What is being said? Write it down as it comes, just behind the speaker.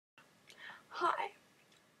Hi.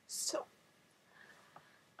 So,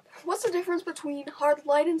 what's the difference between hard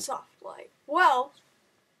light and soft light? Well,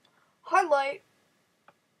 hard light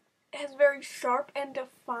has very sharp and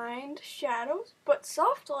defined shadows, but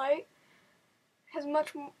soft light has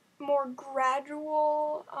much more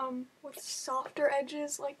gradual, with softer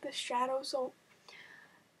edges like the shadow. So,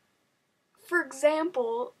 for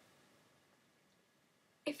example,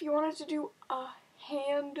 if you wanted to do a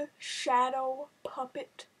hand shadow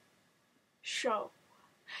puppet show,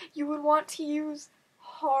 you would want to use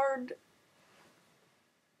hard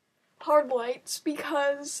lights,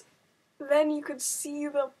 because then you could see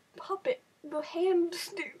the puppet, the hand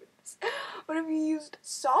dudes. But if you used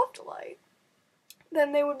soft light,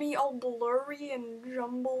 then they would be all blurry and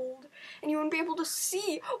jumbled, and you wouldn't be able to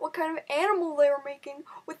see what kind of animal they were making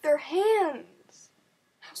with their hands.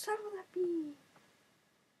 How sad would that be?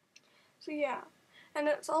 So yeah, and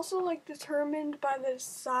it's also like determined by the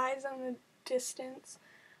size and the distance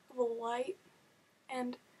of the light,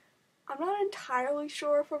 and I'm not entirely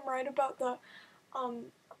sure if I'm right about the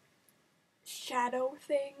shadow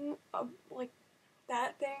thing, like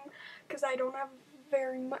that thing, because I don't have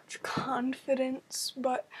very much confidence,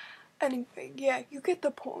 but anyway, yeah, you get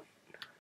the point.